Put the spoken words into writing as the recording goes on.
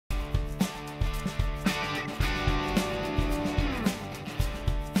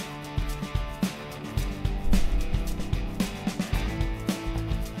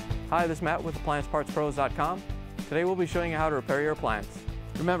Hi, this is Matt with AppliancePartsPros.com. Today we'll be showing you how to repair your appliance.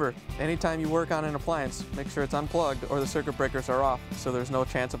 Remember, anytime you work on an appliance, make sure it's unplugged or the circuit breakers are off so there's no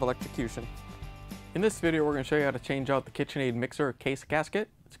chance of electrocution. In this video we're going to show you how to change out the KitchenAid Mixer Case Gasket.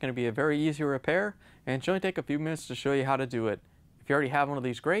 It's going to be a very easy repair and it should only take a few minutes to show you how to do it. If you already have one of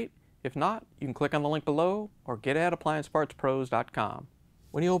these, great. If not, you can click on the link below or get it at AppliancePartsPros.com.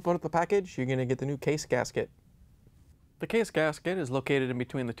 When you open up the package, you're going to get the new case gasket. The case gasket is located in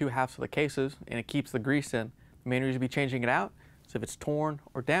between the two halves of the cases and it keeps the grease in. The main reason to be changing it out is if it's torn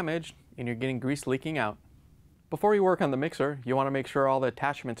or damaged and you're getting grease leaking out. Before you work on the mixer, you want to make sure all the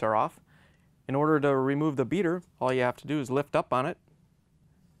attachments are off. In order to remove the beater, all you have to do is lift up on it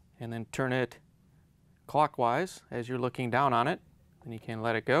and then turn it clockwise as you're looking down on it. Then you can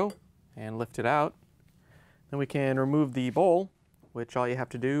let it go and lift it out. Then we can remove the bowl, which all you have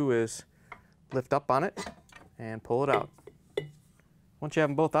to do is lift up on it and pull it out. Once you have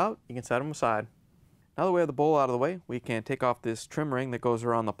them both out, you can set them aside. Now that we have the bowl out of the way, we can take off this trim ring that goes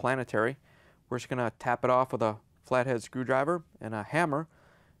around the Planetary. We're just going to tap it off with a flathead screwdriver and a hammer.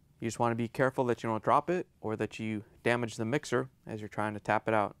 You just want to be careful that you don't drop it or that you damage the mixer as you're trying to tap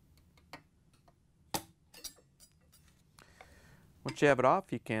it out. Once you have it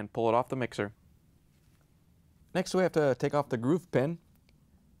off, you can pull it off the mixer. Next we have to take off the groove pin.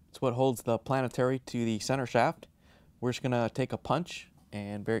 It's what holds the Planetary to the center shaft. We're just going to take a punch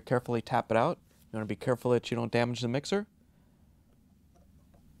and very carefully tap it out. You want to be careful that you don't damage the mixer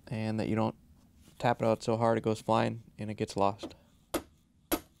and that you don't tap it out so hard it goes flying and it gets lost.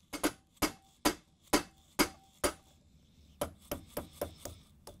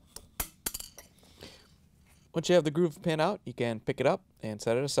 Once you have the groove pin out, you can pick it up and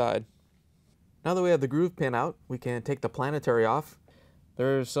set it aside. Now that we have the groove pin out, we can take the Planetary off.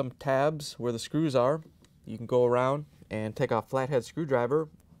 There's some tabs where the screws are. You can go around and take a flathead screwdriver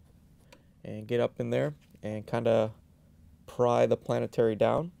and get up in there and kind of pry the Planetary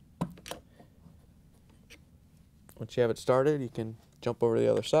down. Once you have it started, you can jump over to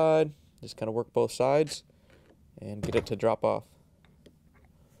the other side, just kind of work both sides and get it to drop off.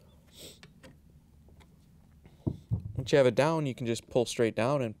 Once you have it down, you can just pull straight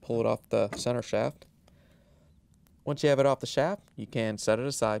down and pull it off the center shaft. Once you have it off the shaft, you can set it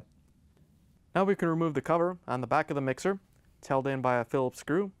aside. Now we can remove the cover on the back of the mixer. It's held in by a Phillips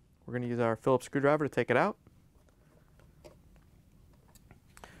screw. We're going to use our Phillips screwdriver to take it out.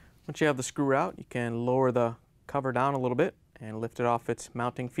 Once you have the screw out, you can lower the cover down a little bit and lift it off its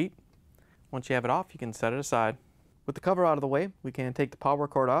mounting feet. Once you have it off, you can set it aside. With the cover out of the way, we can take the power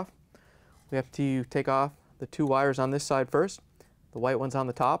cord off. We have to take off the two wires on this side first. The white one's on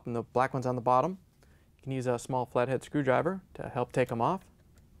the top and the black one's on the bottom. You can use a small flathead screwdriver to help take them off.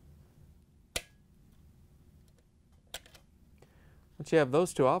 Once you have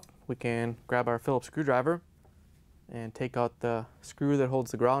those two off, we can grab our Phillips screwdriver and take out the screw that holds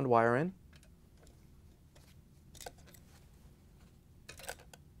the ground wire in.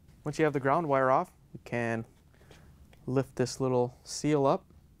 Once you have the ground wire off, you can lift this little seal up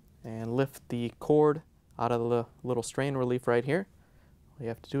and lift the cord out of the little strain relief right here. All you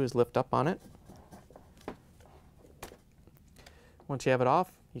have to do is lift up on it. Once you have it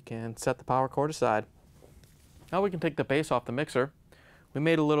off, you can set the power cord aside. Now we can take the base off the mixer. We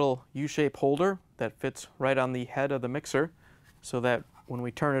made a little U-shaped holder that fits right on the head of the mixer so that when we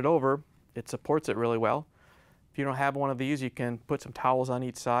turn it over, it supports it really well. If you don't have one of these, you can put some towels on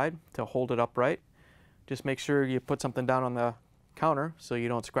each side to hold it upright. Just make sure you put something down on the counter so you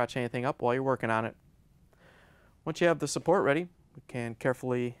don't scratch anything up while you're working on it. Once you have the support ready, we can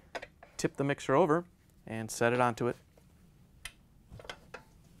carefully tip the mixer over and set it onto it.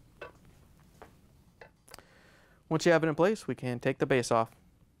 Once you have it in place, we can take the base off.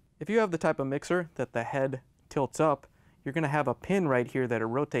 If you have the type of mixer that the head tilts up, you're going to have a pin right here that it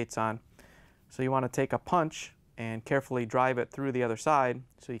rotates on. So you want to take a punch and carefully drive it through the other side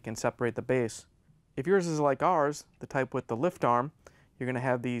so you can separate the base. If yours is like ours, the type with the lift arm, you're going to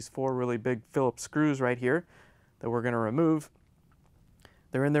have these four really big Phillips screws right here that we're going to remove.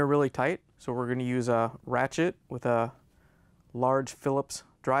 They're in there really tight, so we're going to use a ratchet with a large Phillips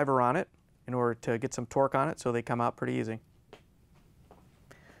driver on it in order to get some torque on it so they come out pretty easy.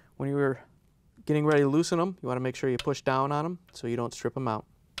 When you're getting ready to loosen them, you want to make sure you push down on them so you don't strip them out.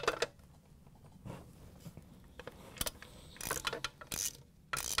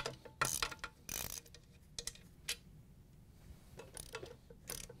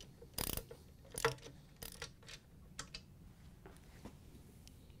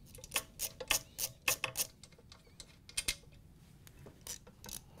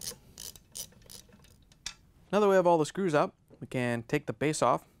 Now that we have all the screws out, we can take the base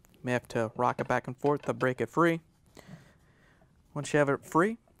off. may have to rock it back and forth to break it free. Once you have it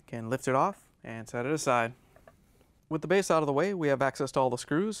free, you can lift it off and set it aside. With the base out of the way, we have access to all the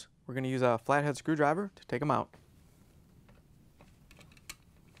screws. We're going to use a flathead screwdriver to take them out.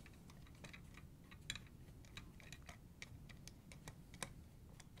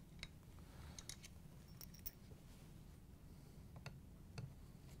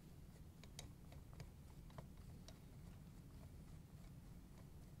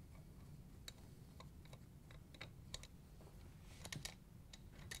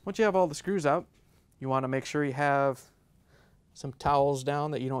 Once you have all the screws out, you want to make sure you have some towels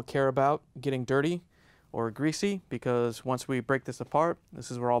down that you don't care about getting dirty or greasy, because once we break this apart, this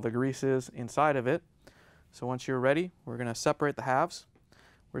is where all the grease is inside of it. So once you're ready, we're going to separate the halves.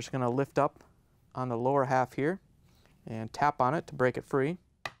 We're just going to lift up on the lower half here and tap on it to break it free.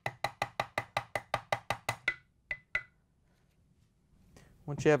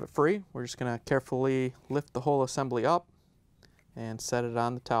 Once you have it free, we're just going to carefully lift the whole assembly up and set it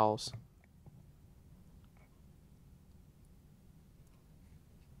on the towels.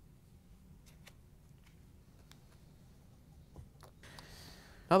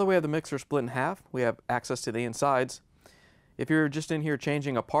 Now that we have the mixer split in half, we have access to the insides. If you're just in here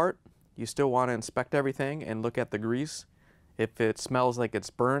changing a part, you still want to inspect everything and look at the grease. If it smells like it's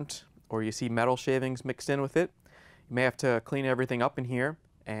burnt or you see metal shavings mixed in with it, you may have to clean everything up in here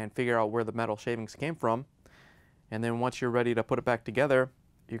and figure out where the metal shavings came from. And then once you're ready to put it back together,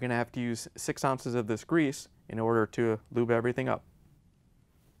 you're going to have to use 6 ounces of this grease in order to lube everything up.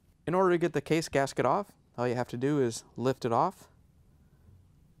 In order to get the case gasket off, all you have to do is lift it off.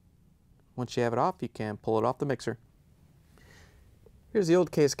 Once you have it off, you can pull it off the mixer. Here's the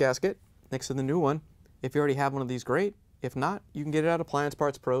old case gasket next to the new one. If you already have one of these, great. If not, you can get it at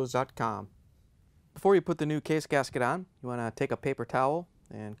appliancepartspros.com. Before you put the new case gasket on, you want to take a paper towel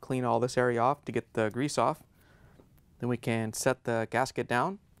and clean all this area off to get the grease off. Then we can set the gasket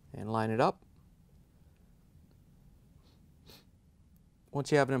down and line it up.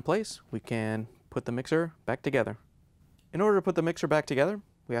 Once you have it in place, we can put the mixer back together. In order to put the mixer back together,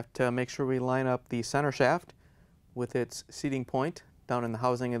 we have to make sure we line up the center shaft with its seating point down in the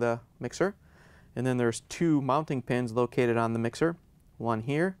housing of the mixer. And then there's 2 mounting pins located on the mixer, one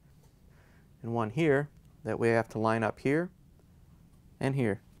here and one here, that we have to line up here and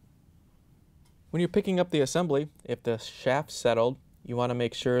here. When you're picking up the assembly, if the shaft's settled, you want to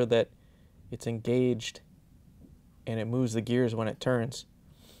make sure that it's engaged and it moves the gears when it turns.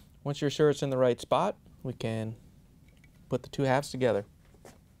 Once you're sure it's in the right spot, we can put the 2 halves together.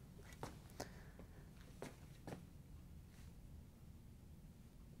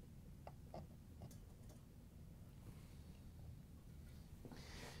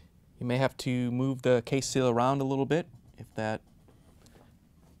 You may have to move the case seal around a little bit if that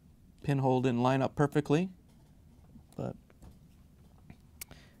pinhole didn't line up perfectly, but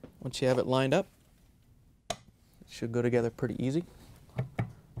once you have it lined up, it should go together pretty easy.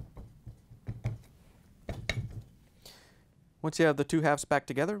 Once you have the 2 halves back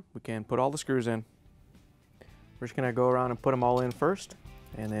together, we can put all the screws in. We're just going to go around and put them all in first,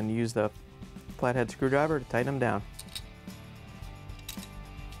 and then use the flathead screwdriver to tighten them down.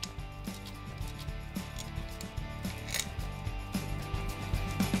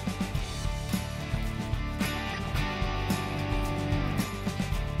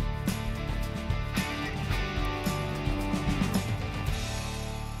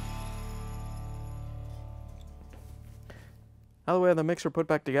 Now that we have the mixer put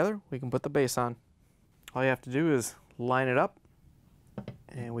back together, we can put the base on. All you have to do is line it up,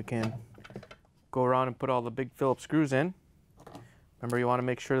 and we can go around and put all the big Phillips screws in. Remember, you want to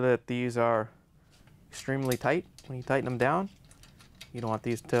make sure that these are extremely tight when you tighten them down. You don't want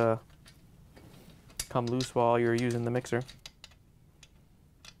these to come loose while you're using the mixer.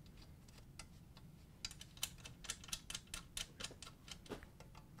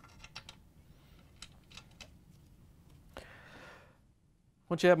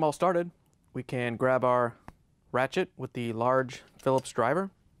 Once you have them all started, we can grab our ratchet with the large Phillips driver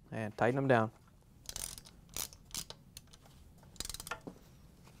and tighten them down.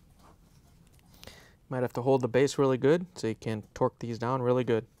 Might have to hold the base really good so you can torque these down really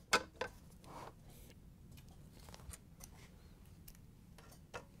good.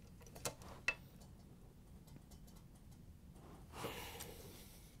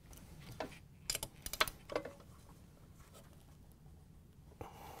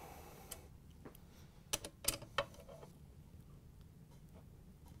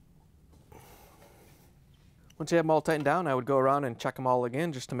 Once you have them all tightened down, I would go around and check them all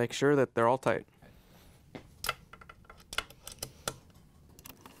again just to make sure that they're all tight.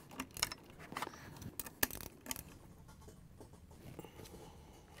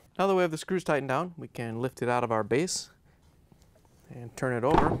 Now that we have the screws tightened down, we can lift it out of our base and turn it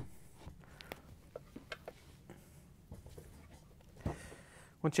over.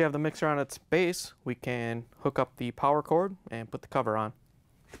 Once you have the mixer on its base, we can hook up the power cord and put the cover on.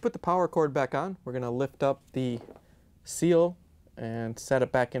 To put the power cord back on, we're going to lift up the seal and set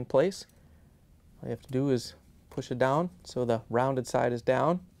it back in place. All you have to do is push it down so the rounded side is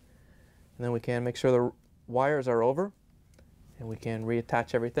down, and then we can make sure the wires are over, and we can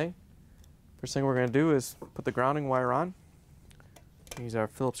reattach everything. First thing we're going to do is put the grounding wire on. Use our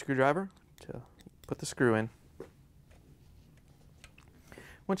Phillips screwdriver to put the screw in.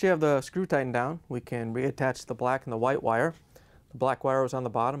 Once you have the screw tightened down, we can reattach the black and the white wire. The black wire was on the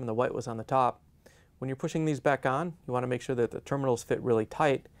bottom and the white was on the top. When you're pushing these back on, you want to make sure that the terminals fit really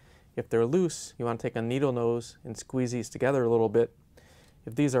tight. If they're loose, you want to take a needle nose and squeeze these together a little bit.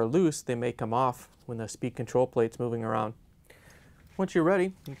 If these are loose, they may come off when the speed control plate's moving around. Once you're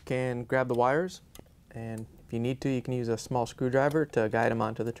ready, you can grab the wires, and if you need to, you can use a small screwdriver to guide them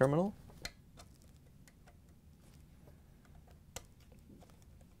onto the terminal.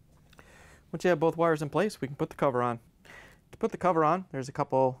 Once you have both wires in place, we can put the cover on. To put the cover on, there's a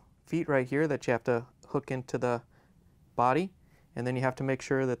couple feet right here that you have to hook into the body, and then you have to make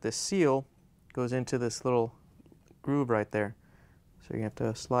sure that the seal goes into this little groove right there. So you have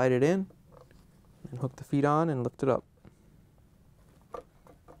to slide it in and hook the feet on and lift it up.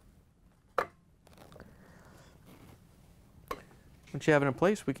 Once you have it in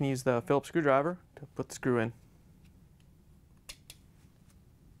place, we can use the Phillips screwdriver to put the screw in.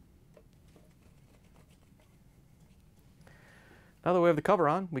 Now that we have the cover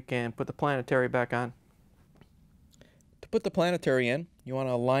on, we can put the Planetary back on. To put the Planetary in, you want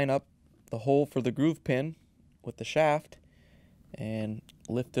to line up the hole for the groove pin with the shaft and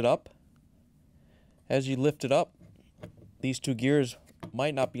lift it up. As you lift it up, these two gears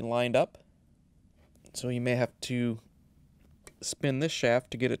might not be lined up, so you may have to spin this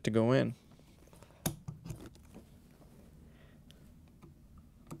shaft to get it to go in.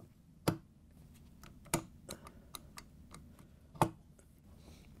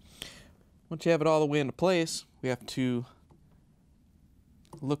 Once you have it all the way into place, we have to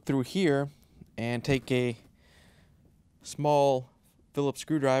look through here and take a small Phillips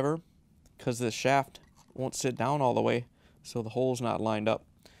screwdriver, because the shaft won't sit down all the way, so the hole's not lined up.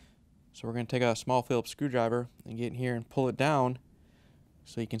 So we're going to take a small Phillips screwdriver and get in here and pull it down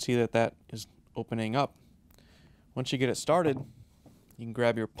so you can see that that is opening up. Once you get it started, you can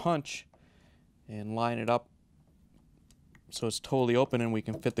grab your punch and line it up so it's totally open and we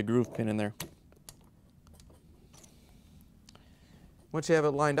can fit the groove pin in there. Once you have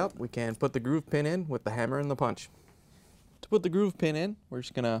it lined up, we can put the groove pin in with the hammer and the punch. To put the groove pin in, we're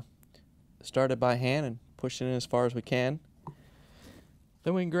just going to start it by hand and push it in as far as we can.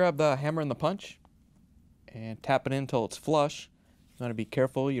 Then we can grab the hammer and the punch and tap it in until it's flush. You want to be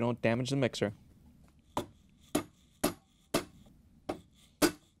careful you don't damage the mixer.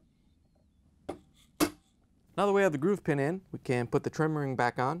 Now that we have the groove pin in, we can put the trim ring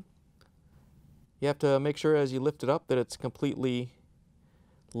back on. You have to make sure as you lift it up that it's completely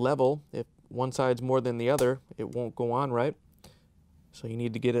level. If one side's more than the other, it won't go on right. So you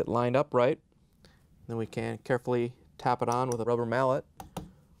need to get it lined up right. Then we can carefully tap it on with a rubber mallet.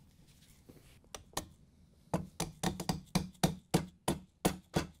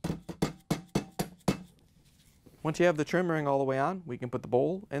 Once you have the trim ring all the way on, we can put the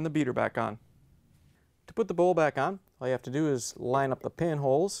bowl and the beater back on. To put the bowl back on, all you have to do is line up the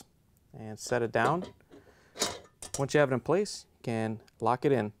pinholes and set it down. Once you have it in place, you can lock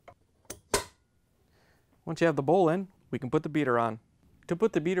it in. Once you have the bowl in, we can put the beater on. To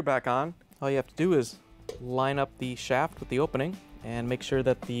put the beater back on, all you have to do is line up the shaft with the opening and make sure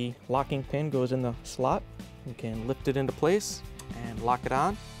that the locking pin goes in the slot. You can lift it into place and lock it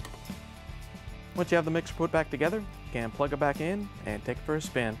on. Once you have the mixer put back together, you can plug it back in and take it for a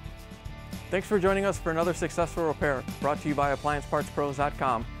spin. Thanks for joining us for another successful repair brought to you by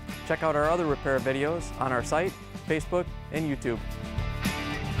AppliancePartsPros.com. Check out our other repair videos on our site, Facebook, and YouTube.